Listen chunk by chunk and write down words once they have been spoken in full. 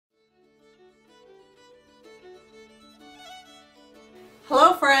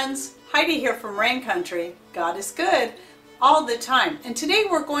Hello friends, Heidi here from Rain Country. God is good all the time. And today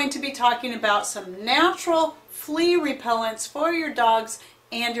we're going to be talking about some natural flea repellents for your dogs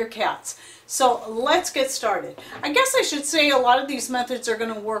and your cats. So let's get started. I guess I should say a lot of these methods are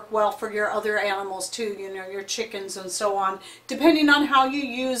going to work well for your other animals too, you know, your chickens and so on, depending on how you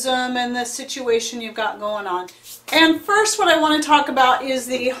use them and the situation you've got going on. And first what I want to talk about is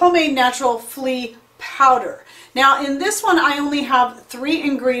the homemade natural flea powder. Now in this one I only have 3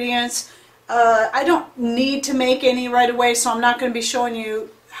 ingredients. I don't need to make any right away, so I'm not going to be showing you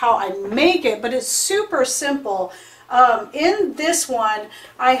how I make it, but it's super simple. In this one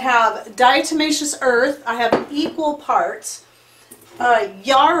I have diatomaceous earth. I have equal parts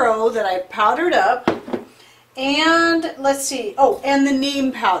yarrow that I powdered up, and let's see, oh, and the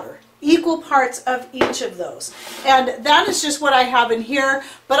neem powder. Equal parts of each of those. And that is just what I have in here,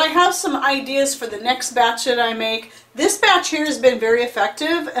 but I have some ideas for the next batch that I make. This batch here has been very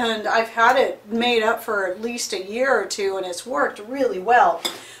effective, and I've had it made up for at least a year or two, and it's worked really well.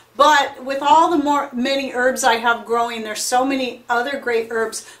 But with all the many herbs I have growing, there's so many other great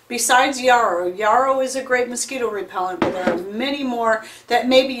herbs besides yarrow. Yarrow is a great mosquito repellent, but there are many more that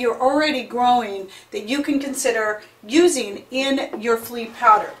maybe you're already growing that you can consider using in your flea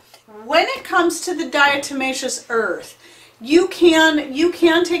powder. When it comes to the diatomaceous earth, you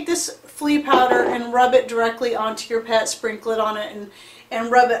can take this flea powder and rub it directly onto your pet, sprinkle it on it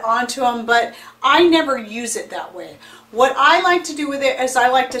and rub it onto them, but I never use it that way. What I like to do with it is I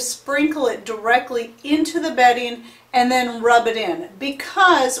like to sprinkle it directly into the bedding and then rub it in,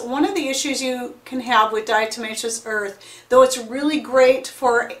 because one of the issues you can have with diatomaceous earth, though it's really great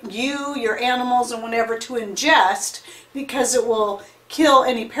for you, your animals, and whatever to ingest because it will kill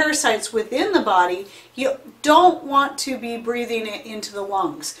any parasites within the body, you don't want to be breathing it into the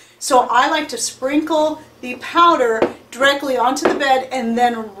lungs. So I like to sprinkle the powder directly onto the bed and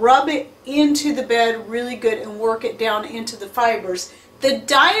then rub it into the bed really good and work it down into the fibers. The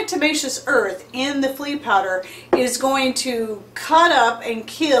diatomaceous earth in the flea powder is going to cut up and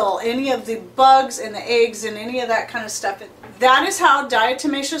kill any of the bugs and the eggs and any of that kind of stuff. That is how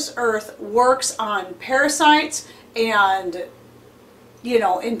diatomaceous earth works on parasites and, you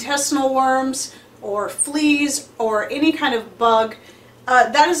know, intestinal worms or fleas or any kind of bug.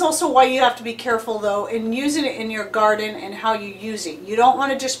 That is also why you have to be careful though in using it in your garden and how you use it. You don't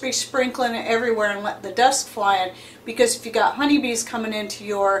want to just be sprinkling it everywhere and let the dust fly in, because if you got honeybees coming into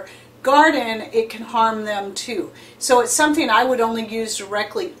your garden, it can harm them too. So it's something I would only use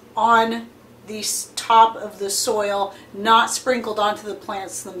directly on the top of the soil, not sprinkled onto the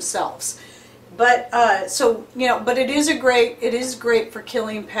plants themselves. But so, you know, but it is great for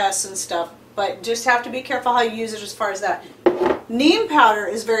killing pests and stuff, but just have to be careful how you use it as far as that. Neem powder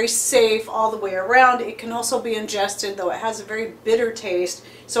is very safe all the way around. It can also be ingested, though it has a very bitter taste,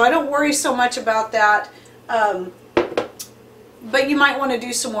 so I don't worry so much about that. But you might want to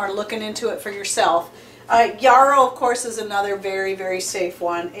do some more looking into it for yourself. Yarrow, of course, is another very, very safe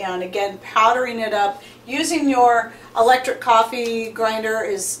one, and again, powdering it up using your electric coffee grinder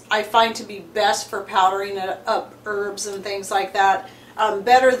is, I find, to be best for powdering up herbs and things like that.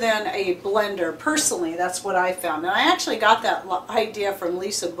 Better than a blender. Personally, that's what I found. And I actually got that idea from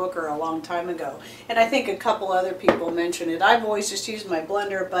Lisa Booker a long time ago, and I think a couple other people mentioned it. I've always just used my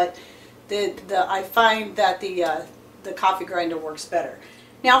blender, but I find that the coffee grinder works better.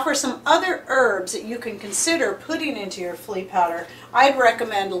 Now for some other herbs that you can consider putting into your flea powder, I'd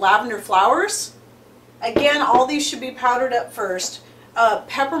recommend lavender flowers. Again, all these should be powdered up first.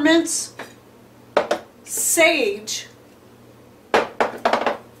 Peppermints, sage,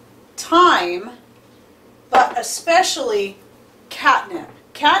 thyme, but especially catnip.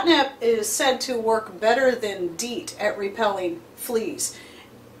 Catnip is said to work better than DEET at repelling fleas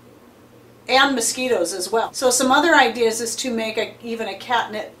and mosquitoes as well. So some other ideas is to make even a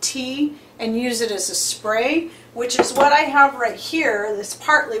catnip tea and use it as a spray, which is what I have right here. That's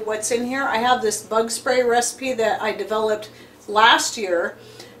partly what's in here. I have this bug spray recipe that I developed last year,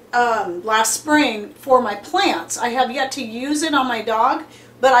 last spring, for my plants. I have yet to use it on my dog,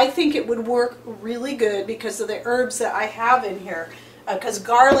 but I think it would work really good because of the herbs that I have in here. Because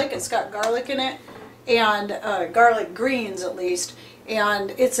garlic, it's got garlic in it, and garlic greens at least,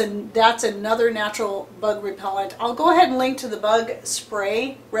 and that's another natural bug repellent. I'll go ahead and link to the bug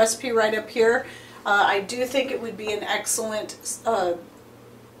spray recipe right up here. I do think it would be an excellent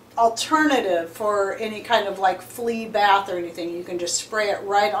alternative for any kind of like flea bath or anything. You can just spray it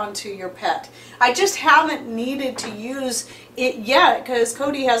right onto your pet. I just haven't needed to use it yet because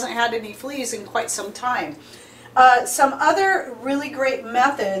Cody hasn't had any fleas in quite some time. Some other really great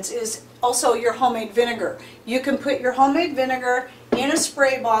methods is also your homemade vinegar. You can put your homemade vinegar in a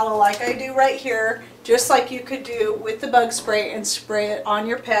spray bottle like I do right here, just like you could do with the bug spray, and spray it on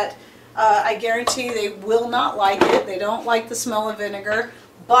your pet. I guarantee they will not like it. They don't like the smell of vinegar,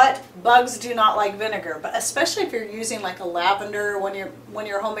 but bugs do not like vinegar. But especially if you're using like a lavender, one of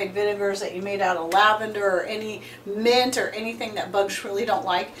your homemade vinegars that you made out of lavender or any mint or anything that bugs really don't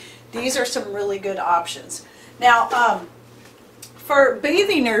like, these are some really good options. Now, for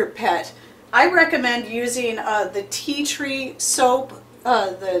bathing your pet, I recommend using the tea tree soap,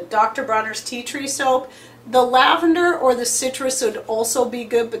 the Dr. Bronner's tea tree soap. The lavender or the citrus would also be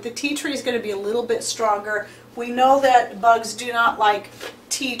good, but the tea tree is going to be a little bit stronger. We know that bugs do not like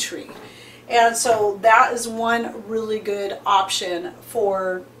tea tree, and so that is one really good option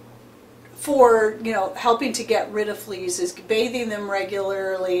for helping to get rid of fleas, is bathing them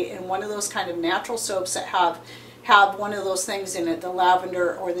regularly in one of those kind of natural soaps that have one of those things in it, the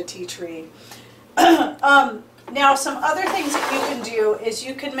lavender or the tea tree. Now, some other things that you can do is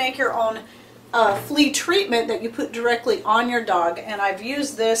you can make your own flea treatment that you put directly on your dog, and I've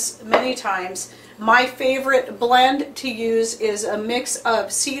used this many times. My favorite blend to use is a mix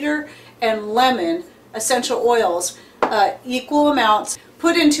of cedar and lemon essential oils, equal amounts,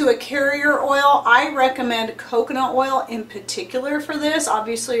 put into a carrier oil. I recommend coconut oil in particular for this.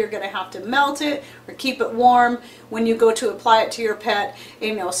 Obviously you're going to have to melt it or keep it warm when you go to apply it to your pet.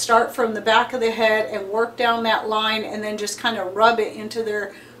 And start from the back of the head and work down that line, and then just kind of rub it into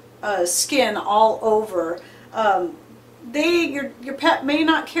their skin all over. Your pet may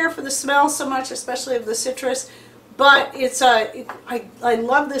not care for the smell so much, especially of the citrus, but it's I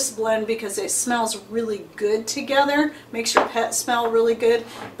love this blend because it smells really good together, makes your pet smell really good,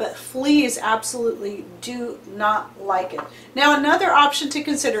 but fleas absolutely do not like it. Now, another option to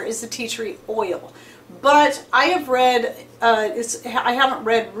consider is the tea tree oil. But I have read, I haven't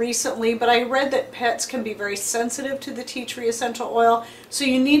read recently, but I read that pets can be very sensitive to the tea tree essential oil, so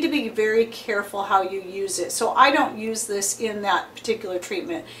you need to be very careful how you use it. So I don't use this in that particular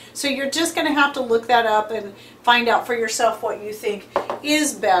treatment. So you're just going to have to look that up and find out for yourself what you think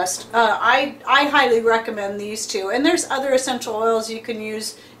is best. I highly recommend these two, and there's other essential oils you can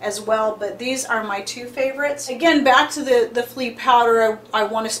use as well, but these are my two favorites. Again, back to the flea powder, I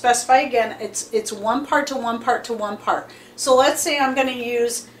want to specify again, it's 1 part to 1 part to 1 part. So let's say I'm going to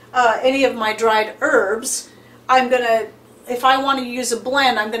use any of my dried herbs. If I want to use a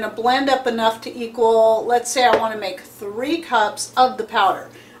blend, I'm going to blend up enough to equal, let's say I want to make 3 cups of the powder.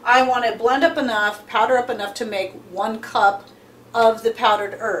 I want to blend up enough, powder up enough to make 1 cup of the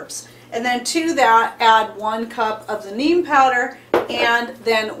powdered herbs. And then to that, add 1 cup of the neem powder, and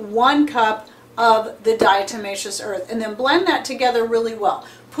then 1 cup of the diatomaceous earth, and then blend that together really well.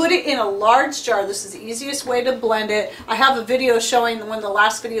 Put it in a large jar. This is the easiest way to blend it. I have a video showing, one of the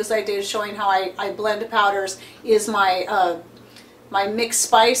last videos I did showing how I blend powders, is my my mixed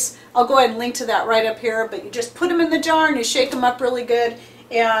spice. I'll go ahead and link to that right up here, but you just put them in the jar and you shake them up really good,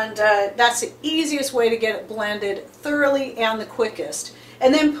 and that's the easiest way to get it blended thoroughly and the quickest.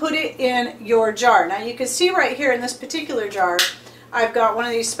 And then put it in your jar. Now you can see right here in this particular jar, I've got one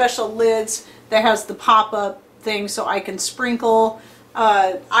of these special lids that has the pop-up thing so I can sprinkle.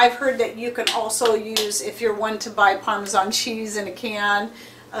 I've heard that you can also use, if you're one to buy Parmesan cheese in a can,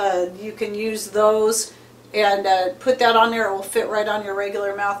 you can use those and put that on there. It will fit right on your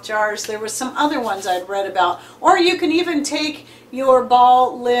regular mouth jars. There were some other ones I'd read about. Or you can even take your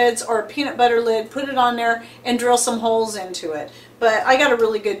ball lids or a peanut butter lid, put it on there, and drill some holes into it. But I got a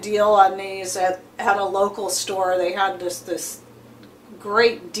really good deal on these at a local store. They had this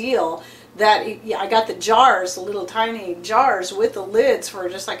great deal that I got the jars, the little tiny jars with the lids for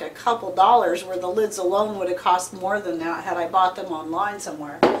just like a couple dollars, where the lids alone would have cost more than that had I bought them online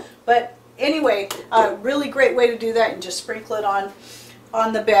somewhere. But anyway, a really great way to do that, and just sprinkle it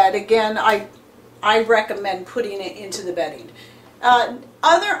on the bed. Again, I recommend putting it into the bedding.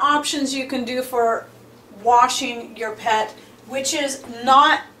 Other options you can do for washing your pet, which is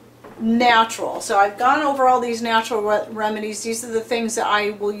not natural. So I've gone over all these natural remedies. These are the things that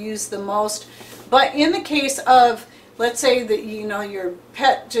I will use the most. But in the case of, let's say that your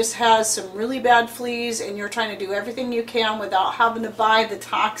pet just has some really bad fleas, and you're trying to do everything you can without having to buy the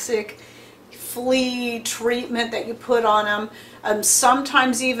toxic flea treatment that you put on them.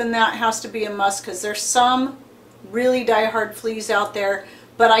 Sometimes even that has to be a must, because there's some really die-hard fleas out there,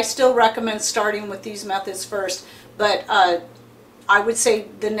 but I still recommend starting with these methods first. But I would say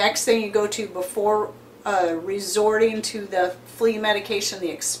the next thing you go to before resorting to the flea medication, the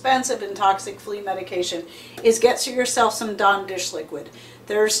expensive and toxic flea medication, is get yourself some Dawn dish liquid.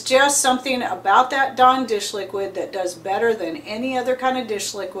 There's just something about that Dawn dish liquid that does better than any other kind of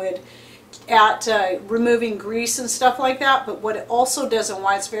dish liquid. removing grease and stuff like that. But what it also does, and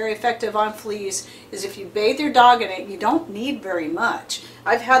why it's very effective on fleas, is if you bathe your dog in it, you don't need very much.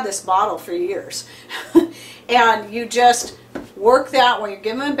 I've had this bottle for years. And you just work that while you're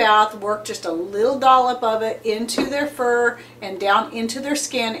giving them a bath, work just a little dollop of it into their fur and down into their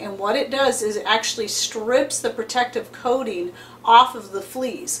skin, and what it does is it actually strips the protective coating off of the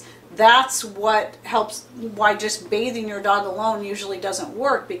fleas. That's what helps, why just bathing your dog alone usually doesn't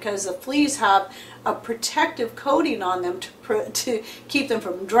work, because the fleas have a protective coating on them to keep them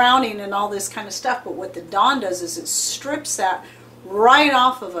from drowning and all this kind of stuff. But what the Dawn does is it strips that right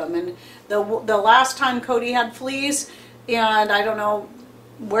off of them. And the last time Cody had fleas, and I don't know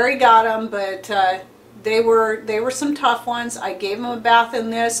where he got them, but they were some tough ones. I gave him a bath in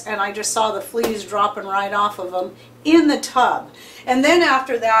this, and I just saw the fleas dropping right off of him in the tub. And then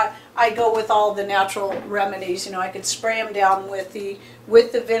after that, I go with all the natural remedies. You know, I could spray them down with the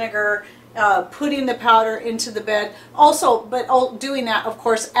vinegar, putting the powder into the bed. Also, but doing that, of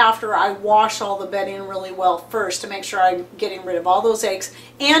course, after I wash all the bedding really well first to make sure I'm getting rid of all those eggs.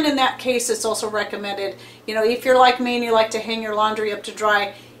 And in that case, it's also recommended, you know, if you're like me and you like to hang your laundry up to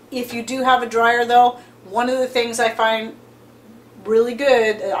dry, if you do have a dryer though, one of the things I find really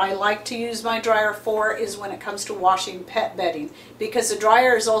good, I like to use my dryer for, is when it comes to washing pet bedding, because the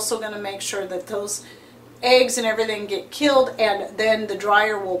dryer is also going to make sure that those eggs and everything get killed, and then the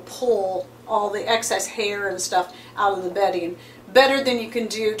dryer will pull all the excess hair and stuff out of the bedding better than you can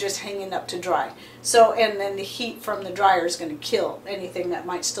do just hanging up to dry. So, and then the heat from the dryer is going to kill anything that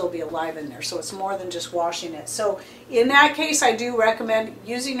might still be alive in there. So it's more than just washing it. So in that case, I do recommend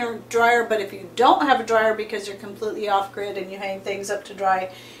using your dryer. But if you don't have a dryer because you're completely off grid and you hang things up to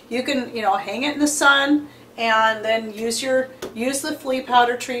dry, you can, you know, hang it in the sun and then use the flea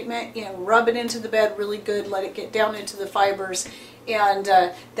powder treatment and rub it into the bed really good. Let it get down into the fibers, and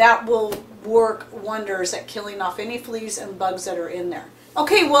that will work wonders at killing off any fleas and bugs that are in there.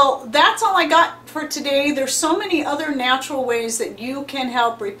 Okay, well, that's all I got for today. There's so many other natural ways that you can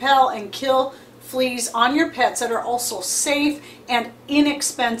help repel and kill fleas on your pets that are also safe and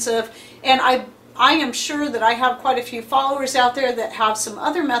inexpensive. And I am sure that I have quite a few followers out there that have some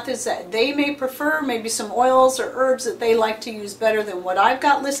other methods that they may prefer, maybe some oils or herbs that they like to use better than what I've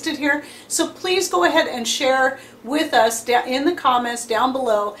got listed here. So please go ahead and share with us in the comments down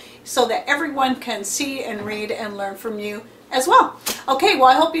below so that everyone can see and read and learn from you as well. Okay, well,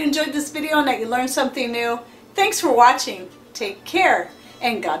 I hope you enjoyed this video and that you learned something new. Thanks for watching. Take care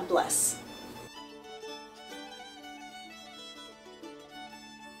and God bless.